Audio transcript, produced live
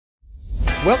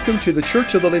Welcome to the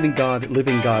Church of the Living God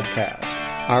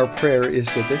Cast. Our prayer is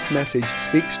that this message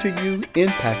speaks to you,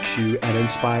 impacts you, and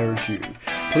inspires you.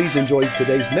 Please enjoy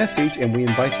today's message, and we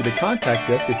invite you to contact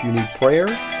us if you need prayer,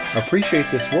 appreciate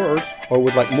this word, or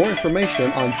would like more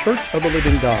information on Church of the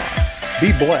Living God.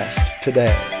 Be blessed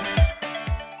today.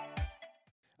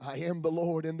 I am the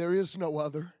Lord, and there is no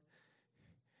other.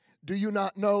 Do you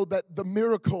not know that the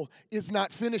miracle is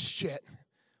not finished yet?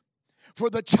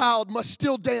 For the child must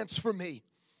still dance for me.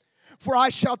 For I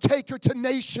shall take her to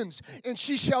nations, and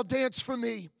she shall dance for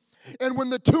me. And when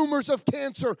the tumors of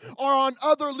cancer are on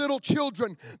other little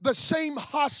children, the same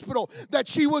hospital that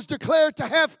she was declared to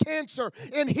have cancer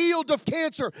and healed of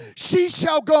cancer, she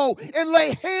shall go and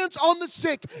lay hands on the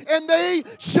sick, and they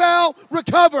shall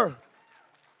recover.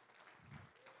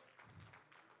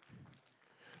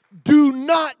 Do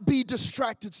not be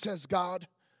distracted, says God.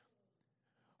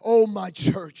 Oh, my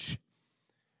church.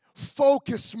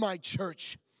 Focus, my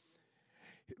church.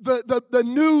 The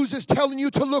news is telling you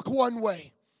to look one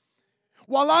way.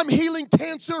 While I'm healing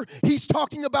cancer, he's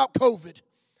talking about COVID.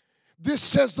 This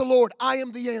says the Lord, I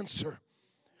am the answer.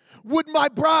 Would my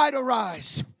bride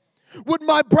arise? Would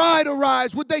my bride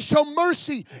arise? Would they show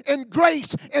mercy and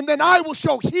grace? And then I will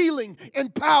show healing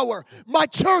and power. My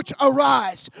church,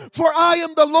 arise. For I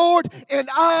am the Lord, and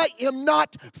I am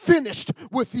not finished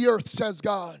with the earth, says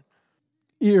God.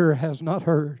 Ear has not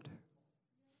heard,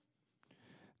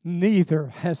 neither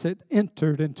has it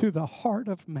entered into the heart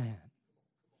of man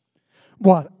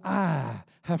what I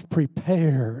have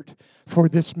prepared for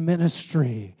this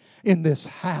ministry in this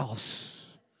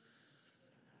house.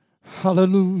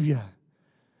 Hallelujah.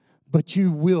 But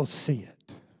you will see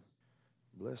it.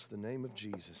 Bless the name of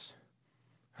Jesus.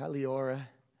 Hi, Leora.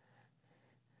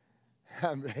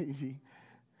 Hi, baby.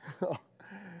 Oh,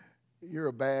 you're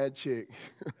a bad chick.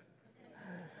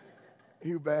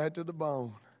 You bad to the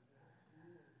bone.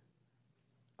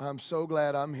 I'm so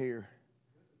glad I'm here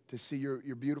to see your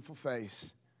beautiful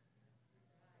face.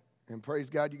 And praise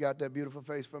God you got that beautiful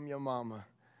face from your mama.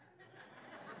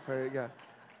 Praise God.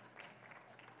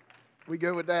 We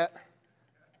good with that?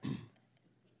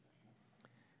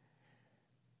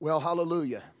 Well,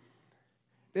 hallelujah.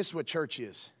 This is what church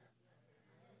is.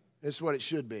 This is what it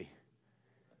should be.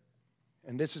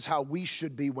 And this is how we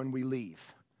should be when we leave.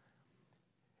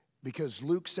 Because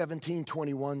Luke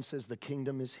 17:21 says the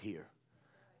kingdom is here.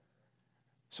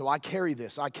 So I carry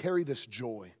this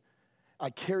joy. I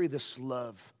carry this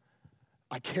love.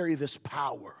 I carry this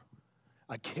power.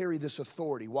 I carry this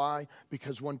authority. Why?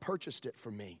 Because one purchased it for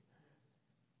me.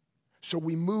 So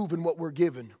we move in what we're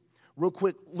given. Real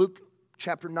quick, Luke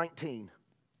chapter 19.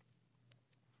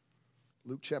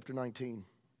 Luke chapter 19.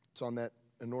 It's on that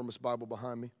enormous Bible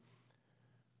behind me.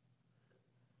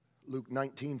 Luke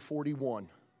 19:41.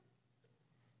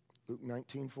 Luke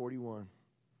 19:41.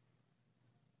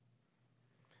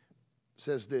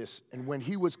 Says this, and when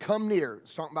he was come near,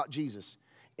 it's talking about Jesus,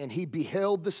 and he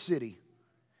beheld the city,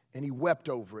 and he wept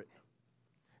over it,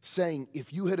 saying,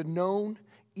 if you had known,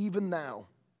 even thou,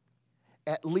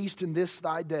 at least in this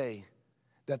thy day,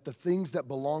 that the things that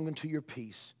belong unto your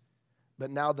peace, but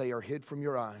now they are hid from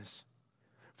your eyes.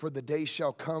 For the day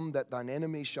shall come that thine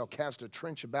enemies shall cast a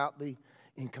trench about thee,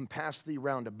 and compass thee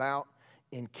round about,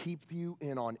 and keep you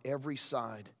in on every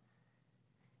side.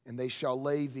 And they shall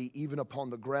lay thee even upon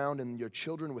the ground, and your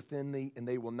children within thee, and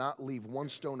they will not leave one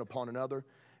stone upon another,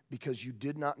 because you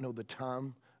did not know the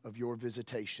time of your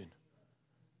visitation.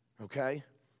 Okay?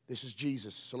 This is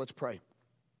Jesus. So let's pray.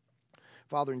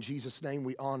 Father, in Jesus' name,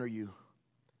 we honor you.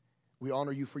 We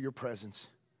honor you for your presence.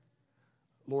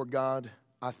 Lord God,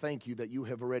 I thank you that you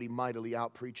have already mightily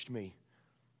outpreached me.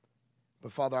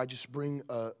 But Father, I just bring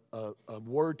a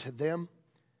word to them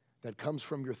that comes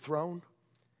from your throne,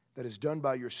 that is done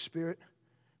by your Spirit,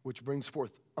 which brings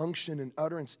forth unction and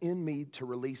utterance in me to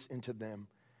release into them.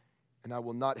 And I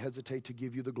will not hesitate to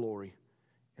give you the glory.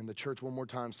 And the church one more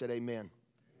time said amen.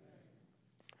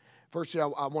 Firstly,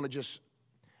 I want to just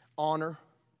honor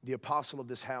the apostle of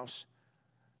this house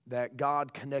that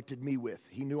God connected me with.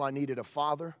 He knew I needed a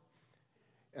father,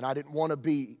 and I didn't want to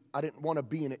be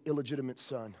an illegitimate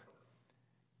son.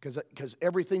 Because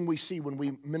everything we see when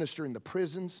we minister in the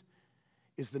prisons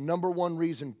is the number one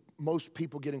reason most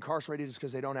people get incarcerated is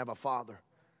because they don't have a father.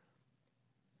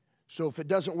 So if it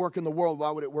doesn't work in the world, why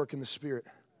would it work in the spirit?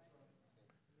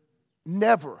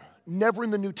 Never in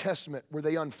the New Testament were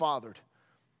they unfathered.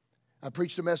 I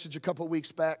preached a message a couple of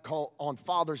weeks back on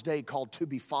Father's Day called To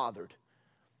Be Fathered.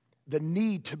 The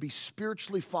need to be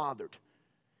spiritually fathered.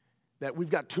 That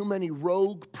we've got too many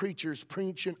rogue preachers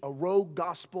preaching a rogue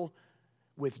gospel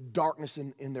with darkness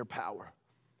in their power.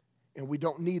 And we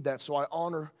don't need that. So I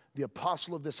honor the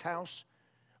apostle of this house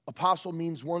Apostle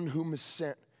means one whom is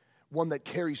sent, one that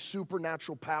carries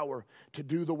supernatural power to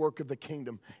do the work of the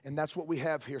kingdom. And that's what we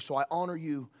have here. So I honor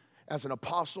you as an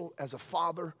apostle, as a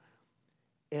father,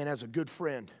 and as a good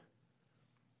friend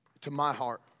to my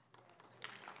heart.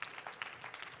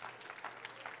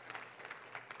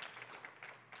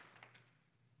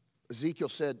 Ezekiel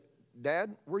said,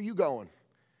 Dad, where are you going?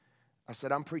 I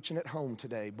said, I'm preaching at home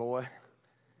today, boy.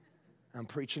 I'm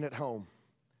preaching at home.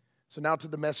 So now to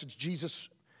the message. Jesus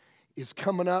is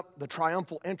coming up. The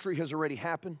triumphal entry has already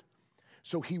happened.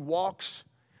 So he walks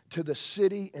to the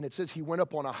city, and it says he went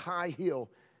up on a high hill,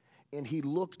 and he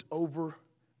looked over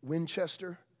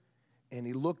Winchester, and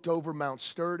he looked over Mount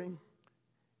Sterling,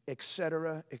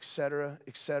 etc., etc.,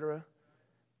 etc.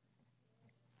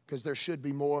 Because there should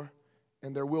be more,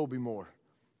 and there will be more.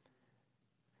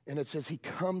 And it says he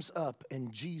comes up,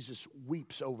 and Jesus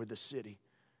weeps over the city.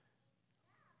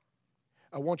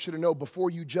 I want you to know, before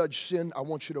you judge sin, I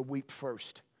want you to weep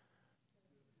first.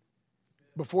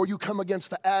 Before you come against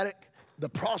the addict, the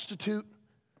prostitute,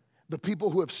 the people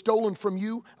who have stolen from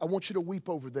you, I want you to weep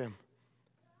over them.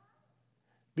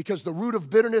 Because the root of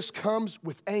bitterness comes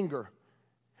with anger.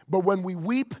 But when we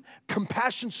weep,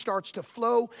 compassion starts to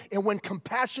flow. And when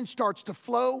compassion starts to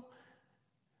flow,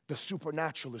 the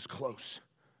supernatural is close.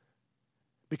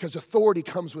 Because authority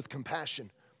comes with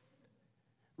compassion.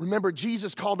 Remember,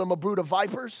 Jesus called them a brood of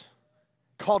vipers,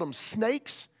 called them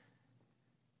snakes,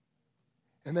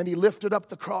 and then he lifted up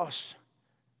the cross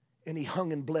and he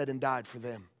hung and bled and died for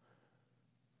them.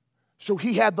 So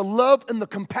he had the love and the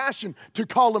compassion to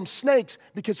call them snakes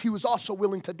because he was also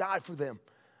willing to die for them.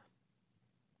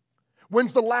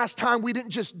 When's the last time we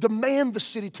didn't just demand the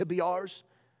city to be ours?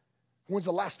 When's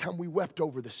the last time we wept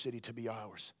over the city to be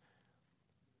ours?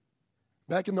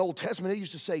 Back in the Old Testament, it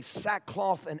used to say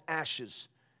sackcloth and ashes.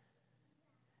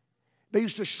 They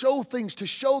used to show things to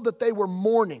show that they were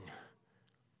mourning.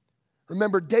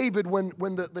 Remember David, when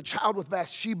the child with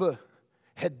Bathsheba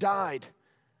had died,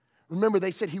 remember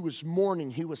they said he was mourning,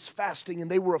 he was fasting,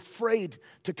 and they were afraid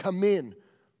to come in.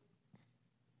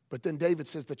 But then David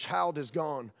says, the child is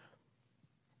gone,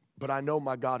 but I know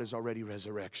my God is already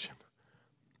resurrection.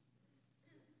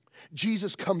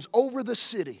 Jesus comes over the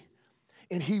city,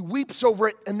 and he weeps over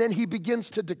it, and then he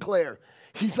begins to declare.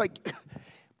 He's like,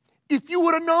 if you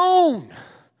would have known,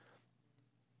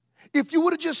 if you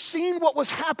would have just seen what was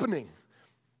happening.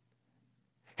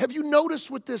 Have you noticed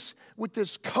with this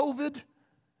COVID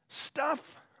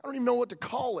stuff, I don't even know what to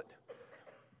call it,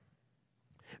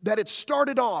 that it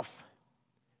started off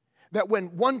that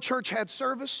when one church had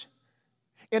service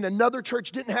and another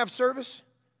church didn't have service,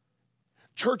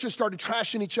 churches started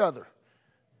trashing each other.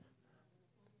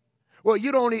 Well,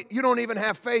 you don't even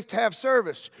have faith to have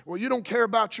service. Well, you don't care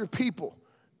about your people.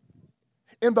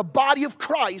 And the body of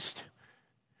Christ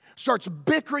starts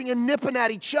bickering and nipping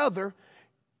at each other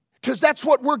because that's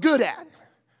what we're good at.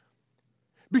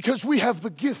 Because we have the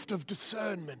gift of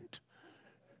discernment.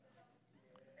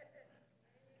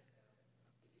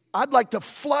 I'd like to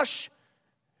flush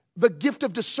the gift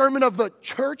of discernment of the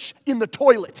church in the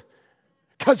toilet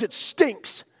because it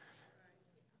stinks.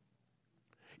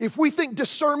 If we think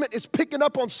discernment is picking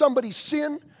up on somebody's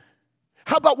sin,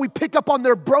 how about we pick up on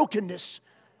their brokenness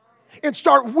and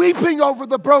start weeping over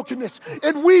the brokenness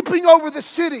and weeping over the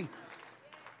city?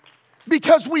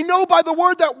 Because we know by the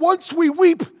word that once we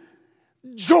weep,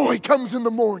 joy comes in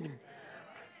the morning.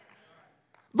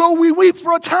 Though we weep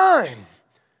for a time,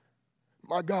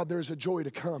 my God, there's a joy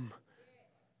to come.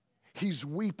 He's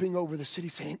weeping over the city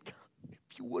saying,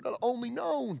 if you would have only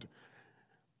known.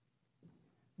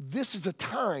 This is a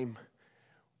time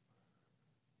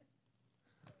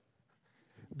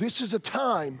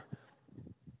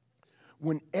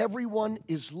when everyone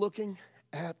is looking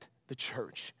at the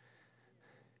church.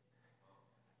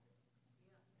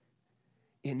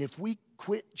 And if we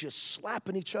quit just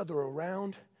slapping each other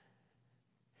around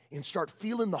and start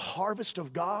feeling the harvest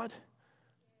of God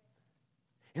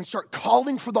and start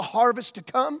calling for the harvest to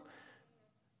come,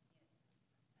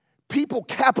 people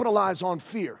capitalize on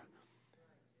fear.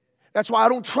 That's why I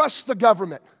don't trust the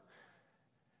government.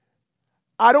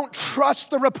 I don't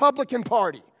trust the Republican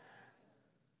Party.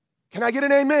 Can I get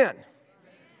an amen?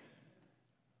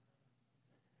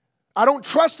 I don't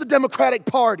trust the Democratic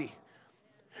Party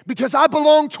because I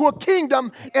belong to a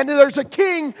kingdom and there's a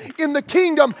king in the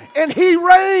kingdom and he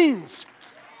reigns.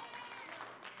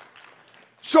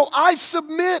 So I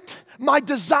submit my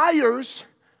desires,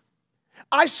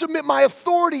 I submit my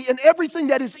authority and everything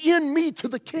that is in me to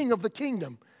the king of the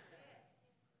kingdom.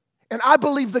 And I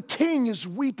believe the king is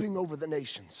weeping over the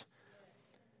nations.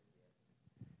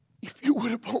 If you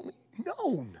would have only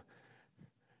known.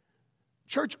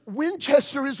 Church,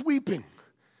 Winchester is weeping.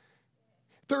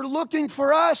 They're looking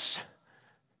for us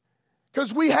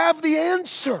because we have the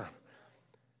answer.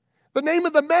 The name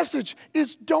of the message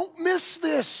is don't miss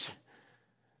this.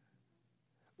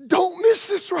 Don't miss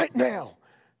this right now.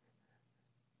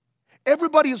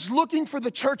 Everybody is looking for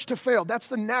the church to fail. That's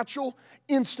the natural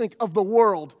instinct of the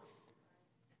world,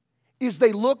 is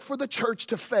they look for the church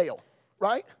to fail,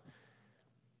 right?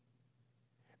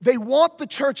 They want the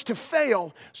church to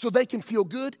fail so they can feel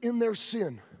good in their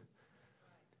sin.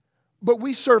 But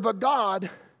we serve a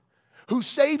God who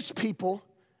saves people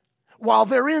while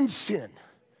they're in sin.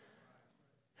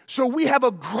 So we have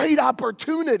a great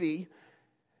opportunity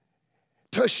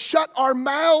to shut our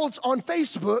mouths on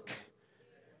Facebook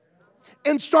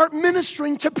and start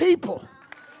ministering to people.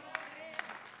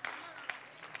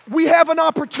 We have an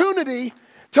opportunity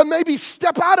to maybe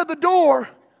step out of the door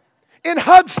and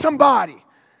hug somebody.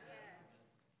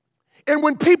 And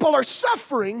when people are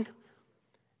suffering,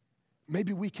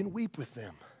 maybe we can weep with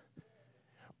them.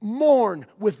 Mourn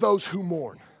with those who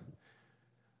mourn.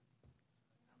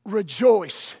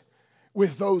 Rejoice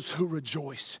with those who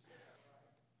rejoice.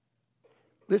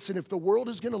 Listen, if the world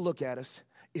is going to look at us,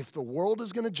 if the world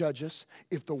is going to judge us,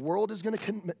 if the world is going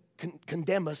to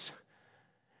condemn us,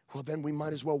 well, then we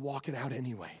might as well walk it out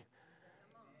anyway.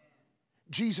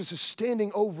 Jesus is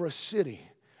standing over a city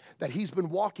that he's been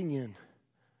walking in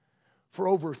for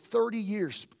over 30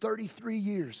 years, 33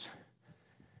 years.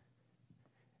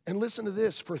 And listen to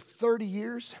this, for 30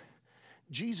 years,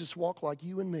 Jesus walked like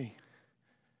you and me.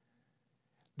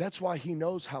 That's why he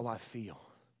knows how I feel.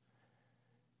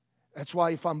 That's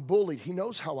why if I'm bullied, he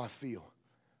knows how I feel.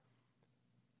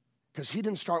 Because he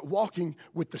didn't start walking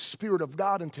with the Spirit of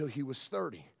God until he was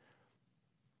 30.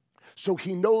 So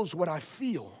he knows what I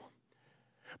feel.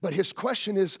 But his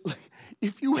question is,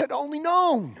 if you had only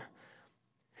known,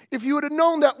 if you would have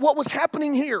known that what was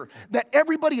happening here, that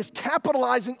everybody is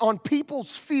capitalizing on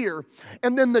people's fear,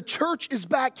 and then the church is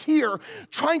back here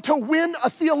trying to win a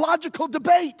theological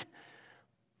debate.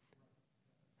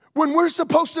 When we're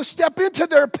supposed to step into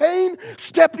their pain,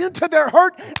 step into their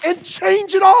hurt, and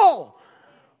change it all.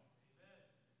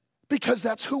 Because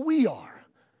that's who we are.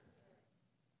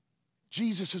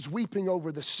 Jesus is weeping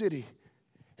over the city,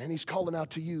 and he's calling out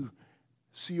to you,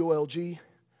 COLG,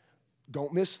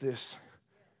 don't miss this.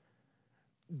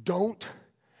 Don't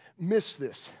miss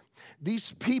this.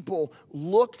 These people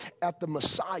looked at the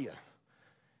Messiah.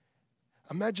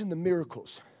 Imagine the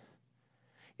miracles.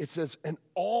 It says, and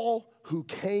all who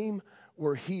came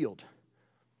were healed.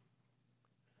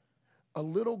 A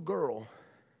little girl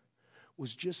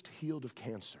was just healed of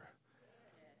cancer.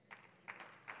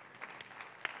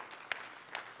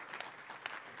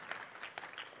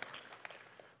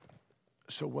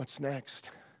 So what's next?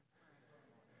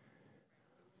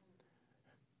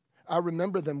 I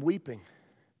remember them weeping.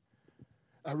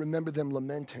 I remember them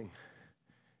lamenting.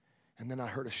 And then I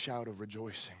heard a shout of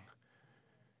rejoicing.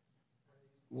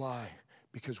 Why?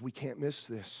 Because we can't miss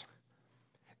this.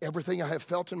 Everything I have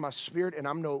felt in my spirit, and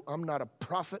I'm not a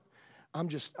prophet. I'm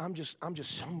just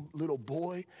some little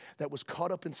boy that was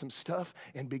caught up in some stuff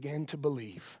and began to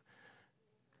believe.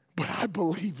 But I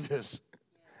believe this.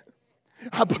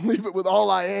 I believe it with all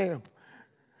I am.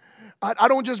 I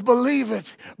don't just believe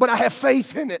it, but I have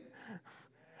faith in it.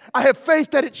 I have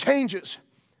faith that it changes.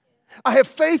 I have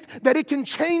faith that it can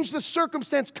change the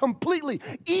circumstance completely,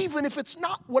 even if it's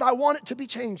not what I want it to be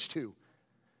changed to.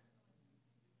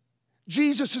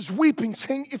 Jesus is weeping,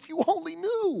 saying, if you only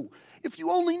knew, if you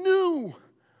only knew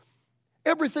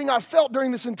everything I felt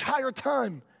during this entire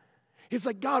time. He's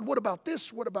like, God, what about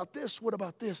this? What about this? What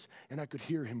about this? And I could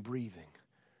hear him breathing.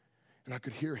 And I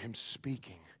could hear him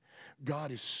speaking.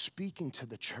 God is speaking to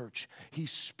the church.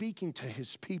 He's speaking to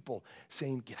his people,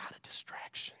 saying, get out of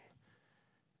distraction.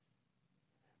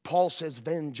 Paul says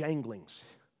vanjanglings.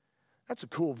 That's a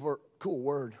cool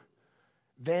word.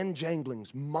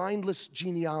 Vanjanglings, mindless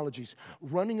genealogies,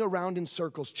 running around in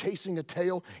circles, chasing a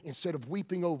tail instead of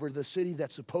weeping over the city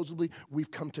that supposedly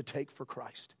we've come to take for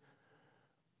Christ.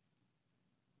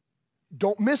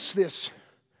 Don't miss this.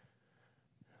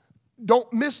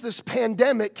 Don't miss this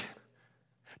pandemic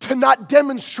to not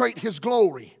demonstrate his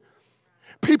glory.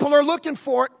 People are looking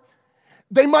for it.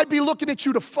 They might be looking at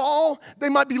you to fall. They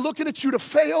might be looking at you to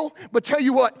fail. But tell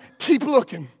you what, keep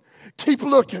looking. Keep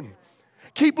looking.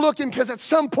 Keep looking, because at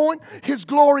some point, his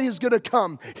glory is going to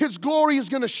come. His glory is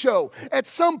going to show. At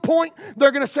some point,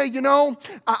 they're going to say, you know,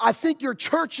 I think your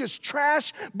church is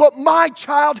trash, but my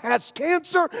child has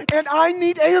cancer and I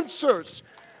need answers.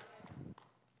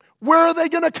 Where are they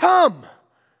going to come?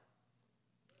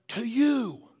 To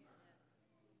you.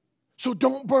 So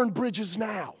don't burn bridges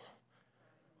now.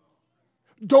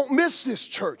 Don't miss this,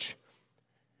 church.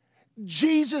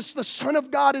 Jesus, the Son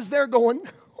of God, is there going,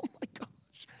 oh my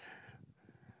gosh,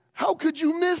 how could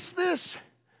you miss this?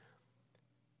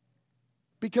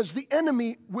 Because the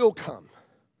enemy will come.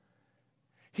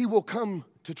 He will come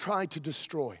to try to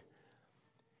destroy.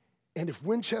 And if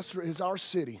Winchester is our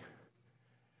city,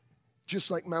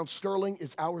 just like Mount Sterling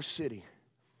is our city.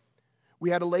 We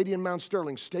had a lady in Mount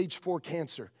Sterling, stage 4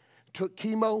 cancer, took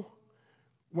chemo,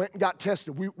 went and got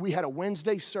tested. We had a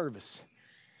Wednesday service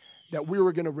that we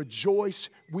were going to rejoice,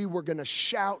 we were going to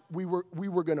shout, we were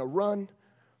going to run.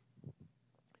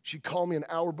 She called me an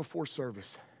hour before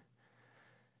service.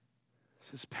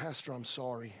 Says, Pastor, I'm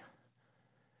sorry.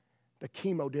 The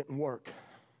chemo didn't work.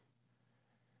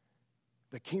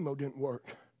 The chemo didn't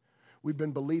work. We've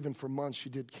been believing for months. She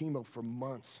did chemo for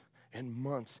months and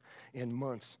months and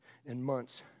months and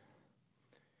months.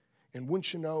 And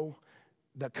wouldn't you know,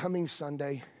 the coming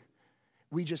Sunday,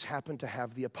 we just happened to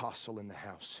have the apostle in the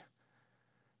house.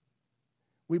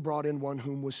 We brought in one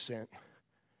whom was sent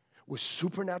with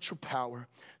supernatural power,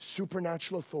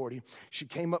 supernatural authority. She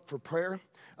came up for prayer.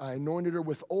 I anointed her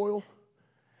with oil.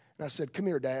 And I said, come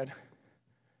here, Dad.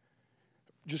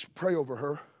 Just pray over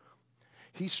her.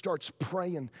 He starts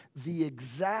praying the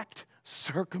exact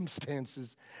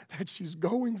circumstances that she's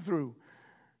going through.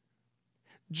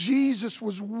 Jesus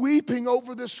was weeping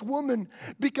over this woman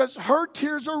because her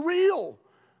tears are real.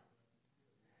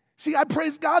 See, I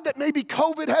praise God that maybe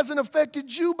COVID hasn't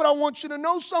affected you, but I want you to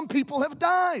know some people have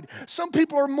died. Some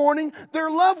people are mourning their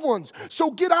loved ones.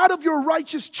 So get out of your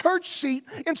righteous church seat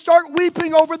and start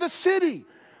weeping over the city.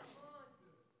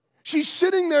 She's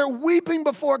sitting there weeping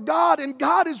before God, and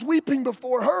God is weeping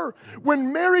before her.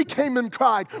 When Mary came and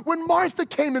cried, when Martha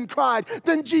came and cried,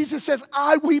 then Jesus says,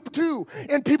 I weep too.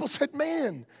 And people said,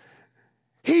 man,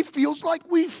 he feels like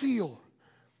we feel.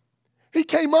 He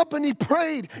came up and he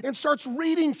prayed and starts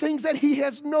reading things that he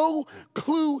has no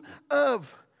clue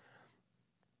of.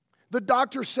 The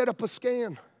doctor set up a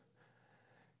scan.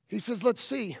 He says, let's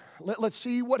see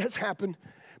what has happened,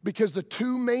 because the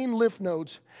 2 main lymph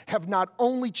nodes have not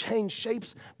only changed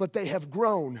shapes, but they have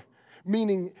grown,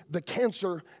 meaning the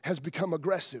cancer has become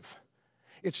aggressive.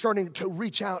 It's starting to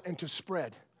reach out and to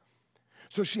spread.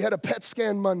 So she had a PET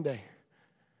scan Monday.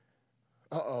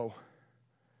 Uh-oh.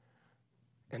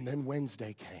 And then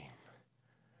Wednesday came.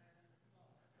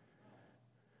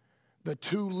 The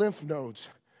 2 lymph nodes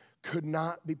could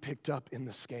not be picked up in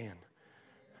the scan.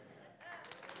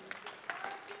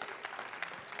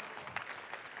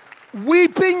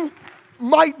 Weeping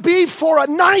might be for a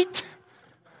night,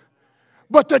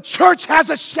 but the church has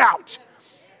a shout.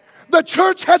 The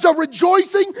church has a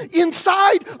rejoicing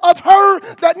inside of her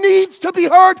that needs to be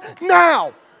heard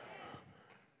now.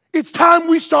 It's time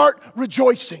we start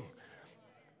rejoicing.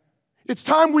 It's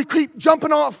time we keep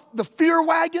jumping off the fear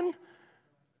wagon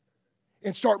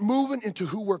and start moving into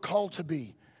who we're called to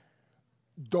be.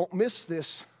 Don't miss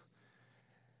this.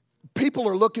 People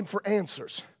are looking for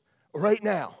answers right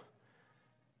now.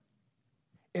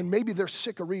 And maybe they're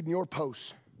sick of reading your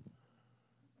posts.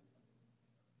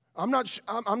 I'm not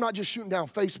just shooting down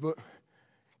Facebook,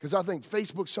 because I think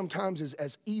Facebook sometimes is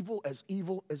as evil as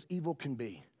evil can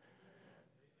be.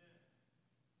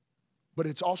 But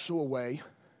it's also a way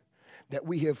that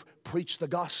we have preached the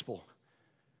gospel.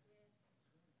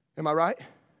 Am I right?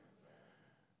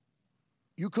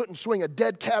 You couldn't swing a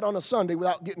dead cat on a Sunday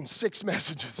without getting 6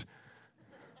 messages.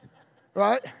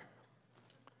 Right?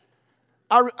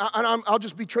 I'll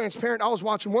just be transparent. I was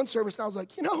watching one service and I was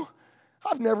like,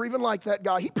 I've never even liked that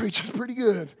guy. He preaches pretty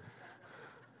good.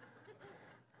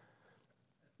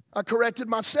 I corrected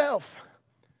myself,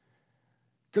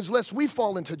 because lest we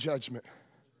fall into judgment.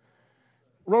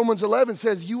 Romans 11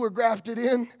 says, you were grafted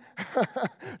in.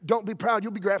 Don't be proud.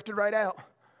 You'll be grafted right out.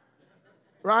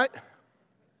 Right?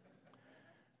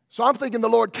 So I'm thinking the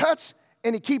Lord cuts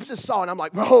and he keeps his saw. And I'm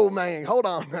like, oh man, hold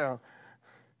on now.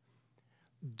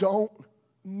 Don't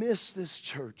miss this,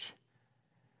 church.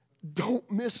 Don't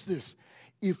miss this.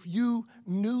 If you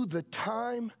knew the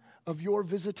time of your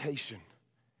visitation,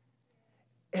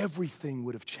 everything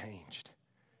would have changed.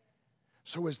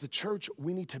 So as the church,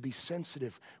 we need to be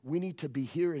sensitive. We need to be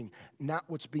hearing not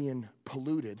what's being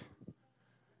polluted,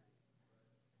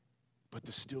 but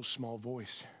the still small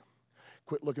voice.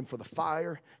 Quit looking for the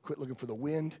fire. Quit looking for the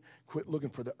wind. Quit looking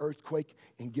for the earthquake,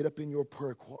 and get up in your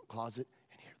prayer closet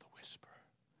and hear the whisper.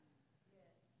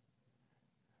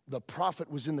 The prophet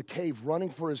was in the cave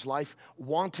running for his life,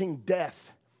 wanting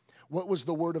death. What was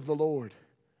the word of the Lord?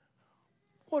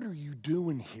 What are you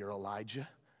doing here, Elijah?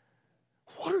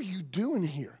 What are you doing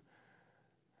here?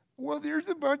 Well, there's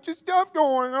a bunch of stuff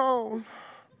going on.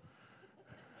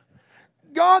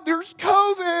 God, there's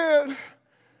COVID.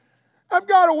 I've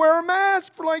got to wear a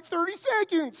mask for like 30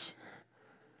 seconds.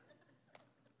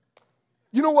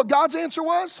 You know what God's answer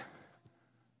was?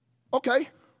 Okay,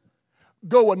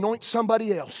 go anoint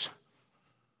somebody else.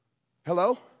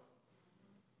 Hello?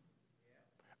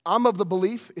 I'm of the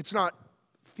belief, it's not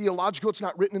theological, it's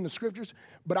not written in the scriptures,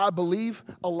 but I believe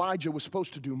Elijah was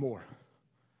supposed to do more.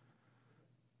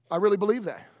 I really believe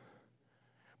that.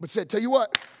 But said, tell you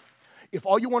what, if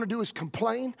all you want to do is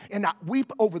complain and not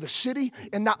weep over the city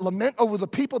and not lament over the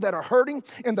people that are hurting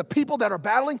and the people that are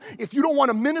battling, if you don't want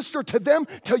to minister to them,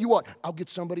 tell you what, I'll get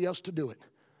somebody else to do it.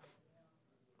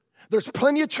 There's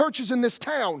plenty of churches in this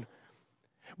town,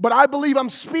 but I believe I'm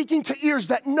speaking to ears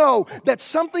that know that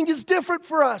something is different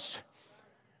for us.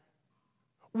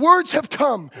 Words have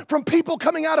come from people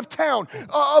coming out of town,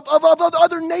 of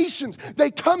other nations.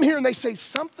 They come here and they say,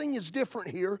 something is different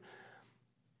here.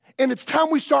 And it's time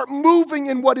we start moving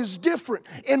in what is different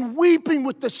and weeping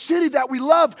with the city that we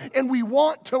love and we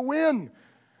want to win.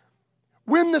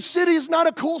 Win the city is not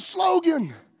a cool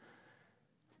slogan.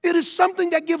 It is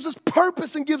something that gives us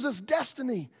purpose and gives us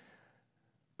destiny.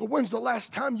 But when's the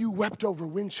last time you wept over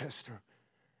Winchester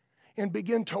and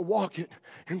begin to walk it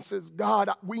and says, God,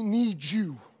 we need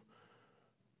you?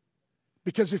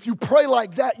 Because if you pray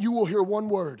like that, you will hear one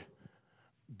word: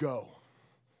 go.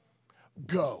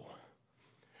 Go.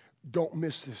 Don't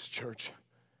miss this, church.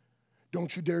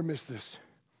 Don't you dare miss this.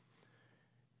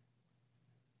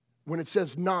 When it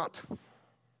says not,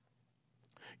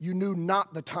 you knew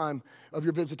not the time of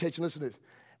your visitation. Listen to this.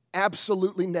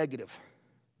 Absolutely negative.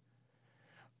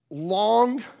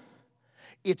 Long.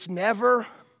 It's never.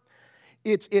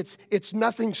 It's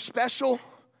nothing special.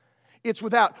 It's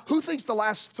without. Who thinks the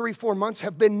last 3-4 months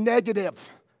have been negative?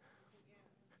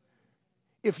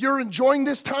 If you're enjoying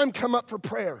this time, come up for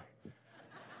prayer.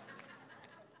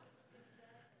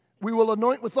 We will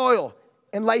anoint with oil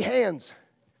and lay hands.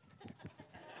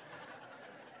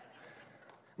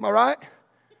 Am I right?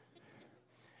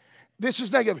 This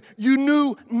is negative. You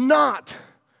knew not.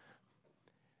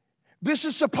 This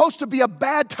is supposed to be a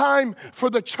bad time for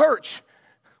the church.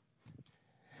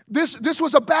 This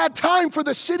was a bad time for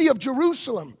the city of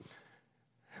Jerusalem.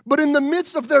 But in the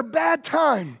midst of their bad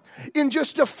time, in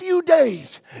just a few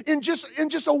days, in just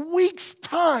a week's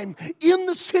time, in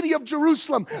the city of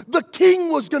Jerusalem, the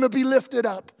king was going to be lifted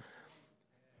up.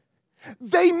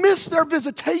 They missed their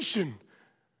visitation,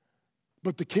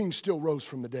 but the king still rose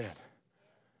from the dead.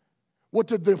 What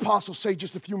did the apostle say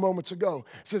just a few moments ago?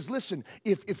 He says, listen,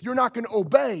 if you're not going to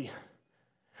obey,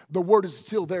 the word is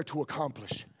still there to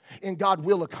accomplish, and God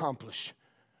will accomplish.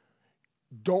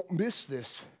 Don't miss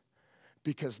this,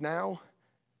 because now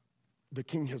the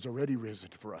king has already risen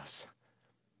for us.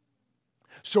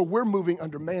 So we're moving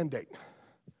under mandate.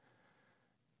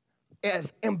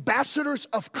 As ambassadors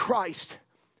of Christ,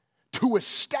 to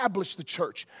establish the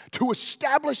church, to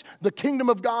establish the kingdom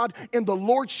of God and the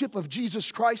lordship of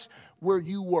Jesus Christ where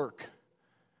you work.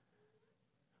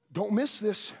 Don't miss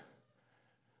this.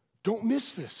 Don't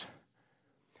miss this.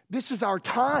 This is our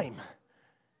time.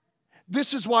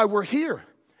 This is why we're here.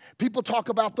 People talk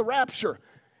about the rapture,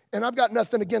 and I've got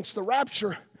nothing against the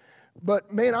rapture,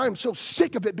 but man, I am so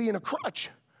sick of it being a crutch.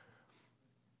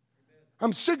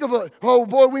 I'm sick of it. Oh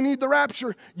boy, we need the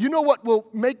rapture. You know what will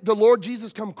make the Lord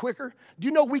Jesus come quicker? Do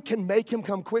you know we can make him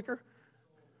come quicker?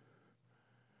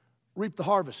 Reap the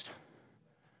harvest.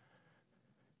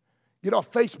 Get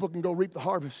off Facebook and go reap the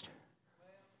harvest.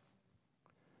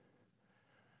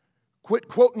 Quit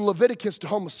quoting Leviticus to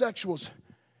homosexuals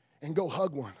and go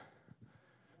hug one.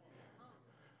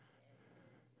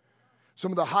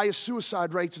 Some of the highest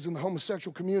suicide rates is in the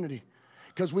homosexual community,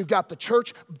 because we've got the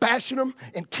church bashing them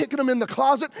and kicking them in the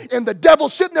closet, and the devil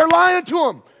sitting there lying to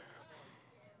them.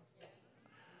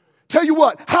 Tell you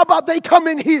what, how about they come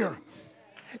in here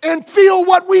and feel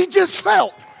what we just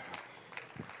felt,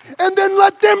 and then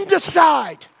let them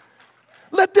decide.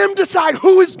 Let them decide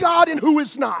who is God and who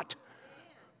is not.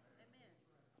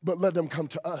 But let them come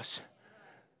to us,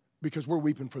 because we're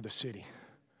weeping for the city.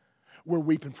 We're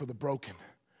weeping for the broken.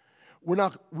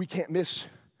 We can't miss.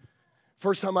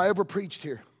 First time I ever preached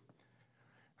here,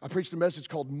 I preached a message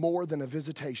called More Than a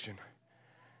Visitation.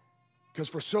 Because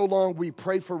for so long we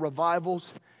pray for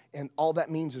revivals, and all that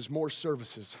means is more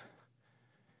services.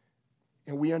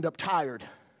 And we end up tired,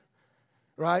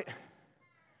 right?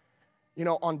 You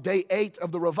know, on day 8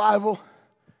 of the revival,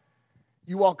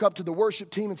 you walk up to the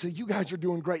worship team and say, you guys are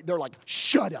doing great. They're like,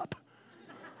 shut up.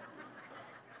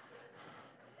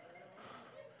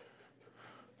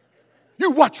 You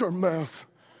watch your mouth.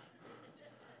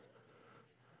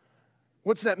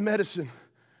 What's that medicine?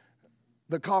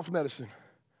 The cough medicine.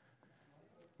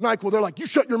 NyQuil, they're like, you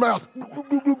shut your mouth.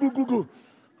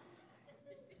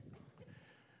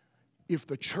 If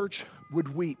the church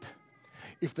would weep,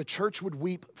 if the church would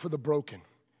weep for the broken,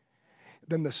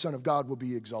 then the Son of God will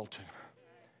be exalted.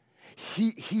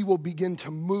 He will begin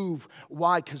to move.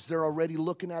 Why? Because they're already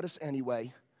looking at us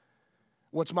anyway.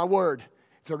 What's my word?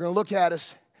 If they're going to look at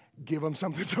us, give them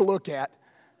something to look at,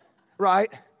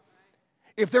 right?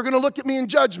 If they're going to look at me and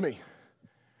judge me.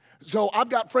 So I've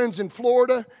got friends in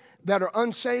Florida that are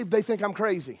unsaved. They think I'm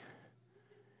crazy.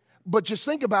 But just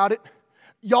think about it.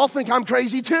 Y'all think I'm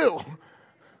crazy too.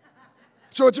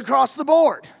 So it's across the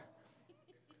board.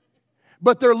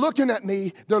 But they're looking at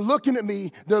me, they're looking at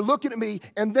me, they're looking at me,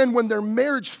 and then when their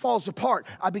marriage falls apart,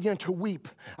 I began to weep.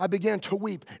 I began to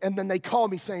weep, and then they call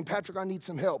me saying, Patrick, I need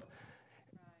some help.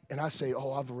 And I say,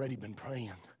 oh, I've already been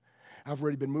praying. I've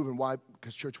already been moving. Why?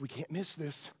 Because, church, we can't miss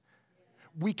this.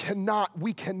 We cannot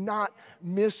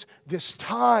miss this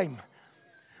time.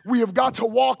 We have got to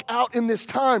walk out in this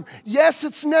time. Yes,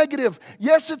 it's negative.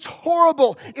 Yes, it's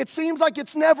horrible. It seems like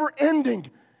it's never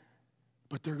ending.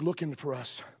 But they're looking for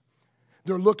us.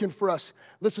 They're looking for us.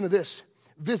 Listen to this.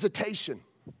 Visitation.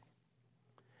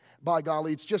 By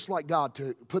golly, it's just like God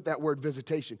to put that word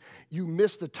visitation. You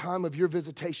miss the time of your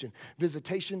visitation.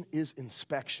 Visitation is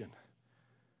inspection.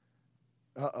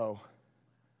 Uh-oh.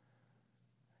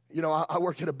 You know, I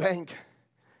work at a bank,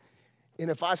 and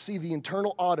if I see the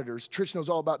internal auditors, Trish knows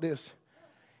all about this.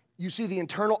 You see the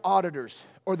internal auditors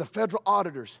or the federal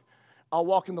auditors, I'll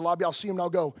walk in the lobby, I'll see them, and I'll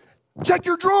go, check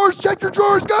your drawers, go,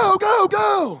 go,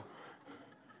 go.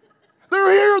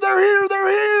 They're here, they're here, they're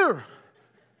here.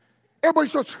 Everybody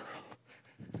starts,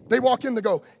 they walk in to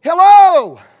go,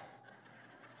 hello.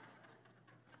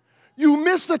 You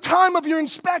missed the time of your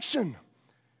inspection.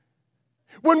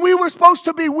 When we were supposed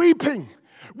to be weeping,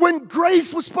 when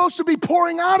grace was supposed to be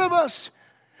pouring out of us,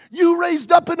 you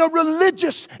raised up in a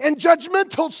religious and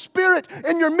judgmental spirit,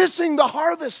 and you're missing the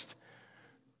harvest.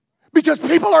 Because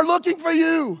people are looking for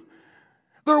you.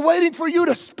 They're waiting for you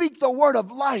to speak the word of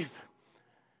life.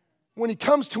 When he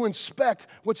comes to inspect,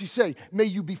 what's he say? May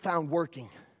you be found working.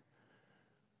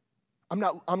 I'm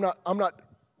not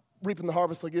reaping the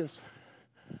harvest like this.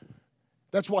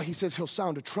 That's why he says he'll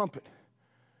sound a trumpet.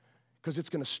 Because it's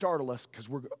going to startle us, because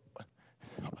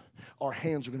our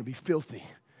hands are going to be filthy.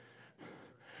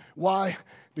 Why?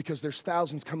 Because there's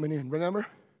thousands coming in. Remember?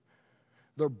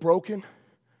 They're broken.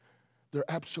 They're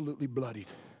absolutely bloodied.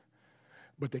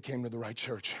 But they came to the right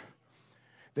church.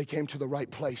 They came to the right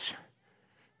place.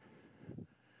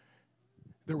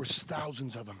 There was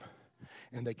thousands of them.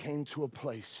 And they came to a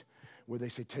place where they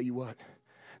said, tell you what,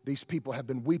 these people have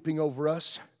been weeping over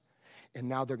us, and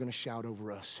now they're going to shout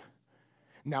over us.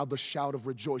 Now the shout of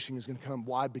rejoicing is going to come.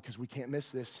 Why? Because we can't miss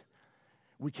this.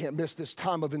 We can't miss this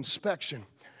time of inspection.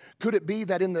 Could it be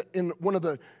that in one of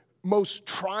the most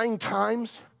trying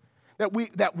times that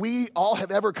we all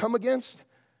have ever come against,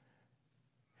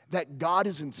 that God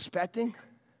is inspecting?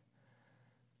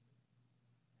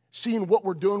 Seeing what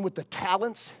we're doing with the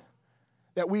talents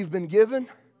that we've been given.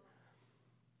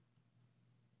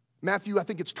 Matthew, I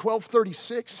think it's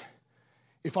 12:36.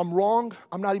 If I'm wrong,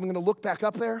 I'm not even going to look back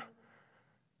up there.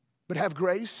 But have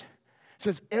grace. It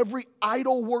says, every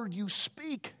idle word you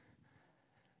speak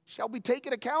shall be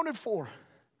taken accounted for.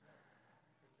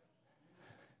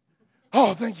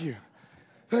 Oh, thank you.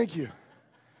 Thank you.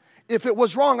 If it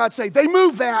was wrong, I'd say, they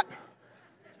moved that.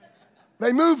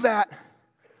 They moved that.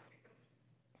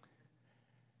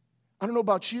 I don't know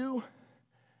about you,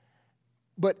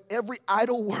 but every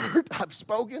idle word I've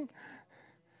spoken,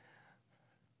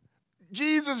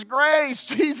 Jesus grace,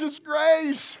 Jesus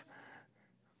grace.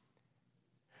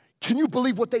 Can you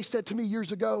believe what they said to me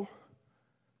years ago?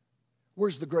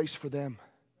 Where's the grace for them?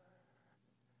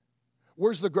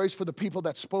 Where's the grace for the people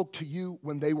that spoke to you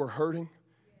when they were hurting?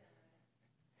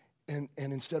 And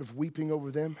instead of weeping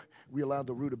over them, we allowed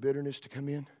the root of bitterness to come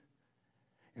in.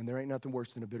 And there ain't nothing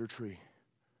worse than a bitter tree.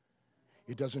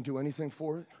 It doesn't do anything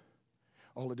for it.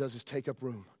 All it does is take up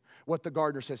room. What the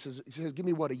gardener says, he says, give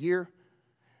me what, a year?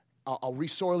 I'll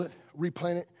resoil it,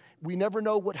 replant it. We never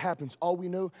know what happens. All we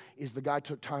know is the guy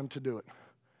took time to do it.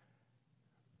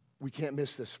 We can't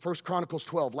miss this. 1 Chronicles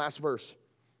 12, last verse.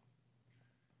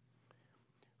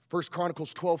 1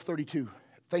 Chronicles 12:32.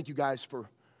 Thank you guys for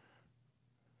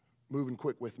moving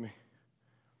quick with me.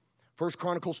 1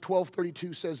 Chronicles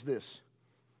 12:32 says this.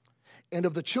 And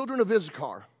of the children of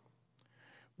Issachar,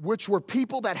 which were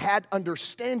people that had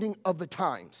understanding of the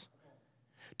times,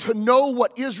 to know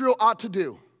what Israel ought to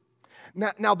do.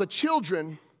 Now the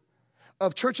children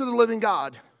of Church of the Living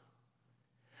God,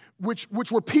 which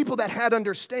were people that had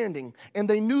understanding, and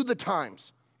they knew the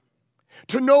times.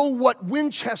 to know what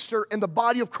Winchester and the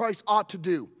body of Christ ought to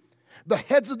do. The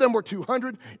heads of them were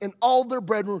 200, and all their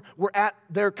brethren were at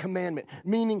their commandment,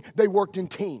 meaning they worked in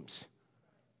teams.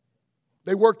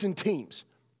 They worked in teams.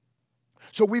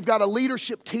 So we've got a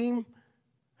leadership team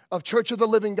of Church of the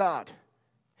Living God.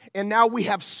 And now we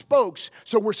have spokes,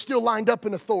 so we're still lined up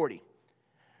in authority.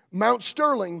 Mount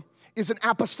Sterling is an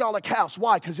apostolic house.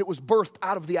 Why? Because it was birthed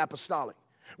out of the apostolic.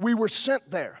 We were sent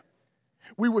there.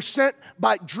 We were sent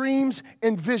by dreams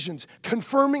and visions,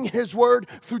 confirming His word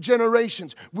through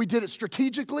generations. We did it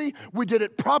strategically, we did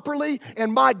it properly,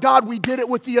 and my God, we did it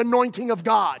with the anointing of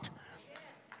God.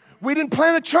 We didn't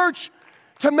plant a church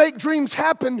to make dreams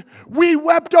happen. We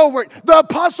wept over it. The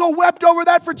apostle wept over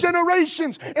that for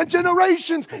generations and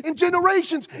generations and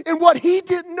generations. And what he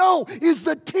didn't know is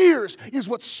the tears is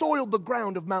what soiled the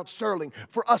ground of Mount Sterling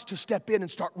for us to step in and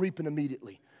start reaping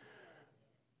immediately.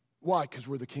 Why? Because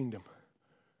we're the kingdom.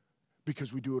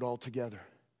 Because we do it all together.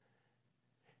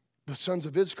 The sons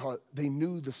of Issachar, they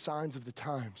knew the signs of the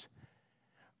times.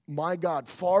 My God,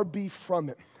 far be from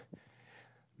it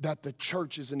that the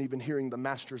church isn't even hearing the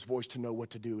master's voice to know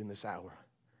what to do in this hour.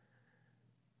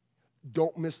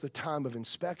 Don't miss the time of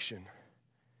inspection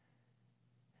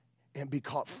and be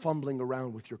caught fumbling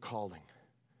around with your calling.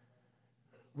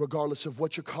 Regardless of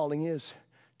what your calling is,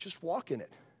 just walk in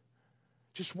it.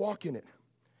 Just walk in it.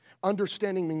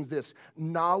 Understanding means this: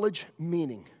 knowledge,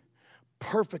 meaning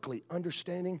perfectly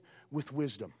understanding with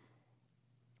wisdom.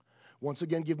 Once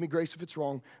again, give me grace if it's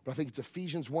wrong, but I think it's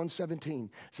Ephesians 1:17.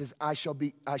 It says, I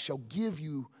shall give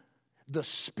you the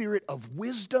spirit of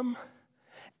wisdom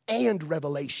and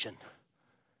revelation.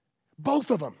 Both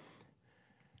of them.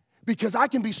 Because I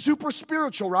can be super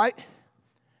spiritual, right?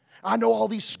 I know all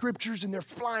these scriptures and they're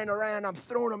flying around, I'm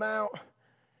throwing them out.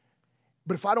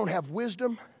 But if I don't have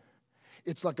wisdom,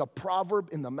 it's like a proverb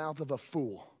in the mouth of a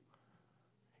fool.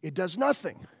 It does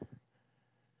nothing.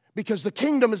 Because the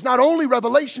kingdom is not only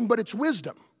revelation, but it's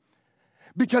wisdom.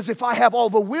 Because if I have all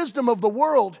the wisdom of the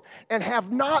world and have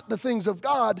not the things of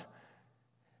God,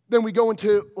 then we go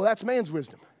into, well, that's man's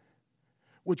wisdom,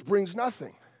 which brings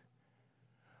nothing.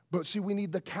 But see, we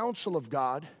need the counsel of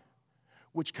God,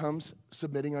 which comes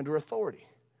submitting under authority.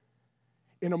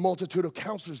 In a multitude of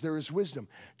counselors, there is wisdom.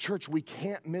 Church, we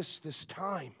can't miss this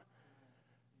time.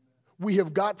 We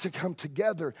have got to come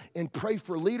together and pray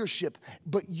for leadership,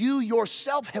 but you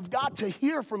yourself have got to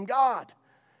hear from God.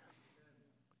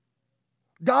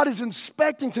 God is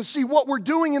inspecting to see what we're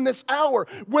doing in this hour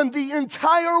when the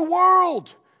entire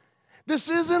world, this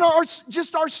isn't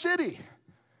just our city.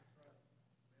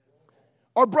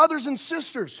 Our brothers and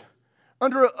sisters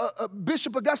under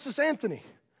Bishop Augustus Anthony,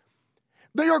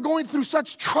 they are going through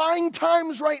such trying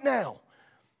times right now.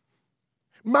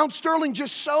 Mount Sterling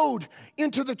just sowed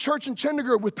into the church in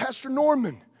Chandigarh with Pastor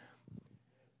Norman.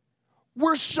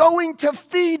 We're sowing to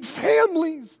feed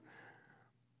families,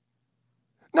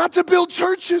 not to build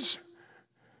churches.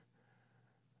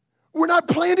 We're not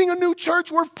planting a new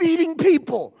church, we're feeding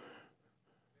people.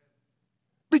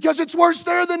 Because it's worse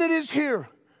there than it is here.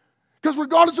 Because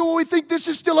regardless of what we think, this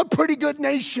is still a pretty good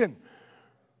nation.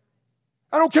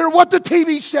 I don't care what the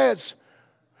TV says.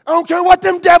 I don't care what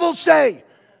them devils say.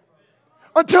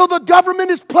 Until the government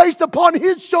is placed upon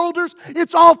his shoulders,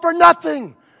 it's all for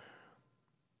nothing.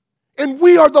 And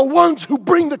we are the ones who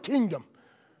bring the kingdom.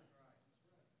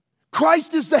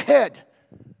 Christ is the head.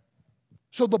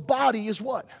 So the body is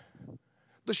what?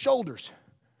 The shoulders.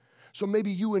 So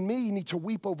maybe you and me need to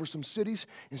weep over some cities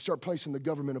and start placing the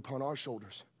government upon our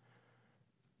shoulders.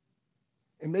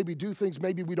 And maybe do things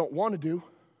maybe we don't want to do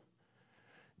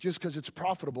just because it's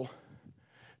profitable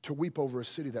to weep over a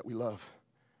city that we love.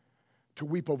 To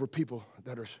weep over people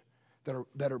that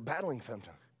are battling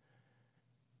something.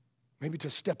 Maybe to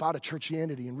step out of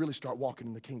churchianity and really start walking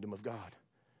in the kingdom of God.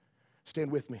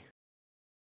 Stand with me.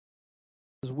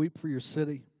 Weep for your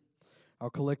city. I'll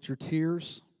collect your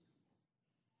tears.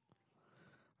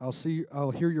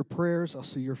 I'll hear your prayers. I'll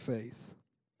see your faith.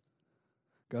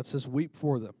 God says, weep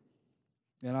for them,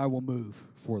 and I will move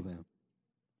for them.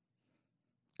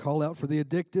 Call out for the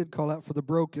addicted. Call out for the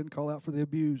broken. Call out for the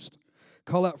abused.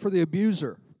 Call out for the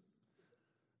abuser.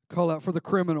 Call out for the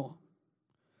criminal.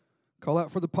 Call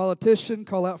out for the politician.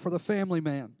 Call out for the family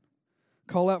man.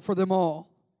 Call out for them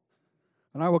all.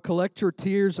 And I will collect your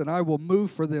tears and I will move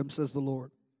for them, says the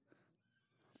Lord.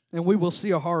 And we will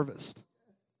see a harvest.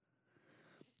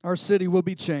 Our city will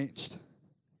be changed.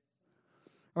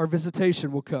 Our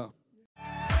visitation will come.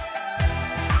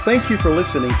 Thank you for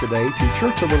listening today to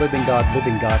Church of the Living God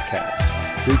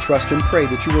Godcast. We trust and pray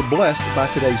that you were blessed by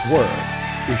today's word.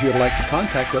 If you would like to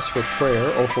contact us for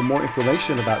prayer or for more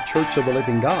information about Church of the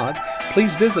Living God,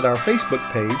 please visit our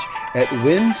Facebook page at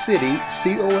Win City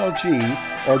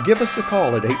COLG or give us a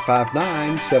call at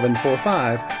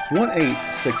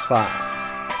 859-745-1865.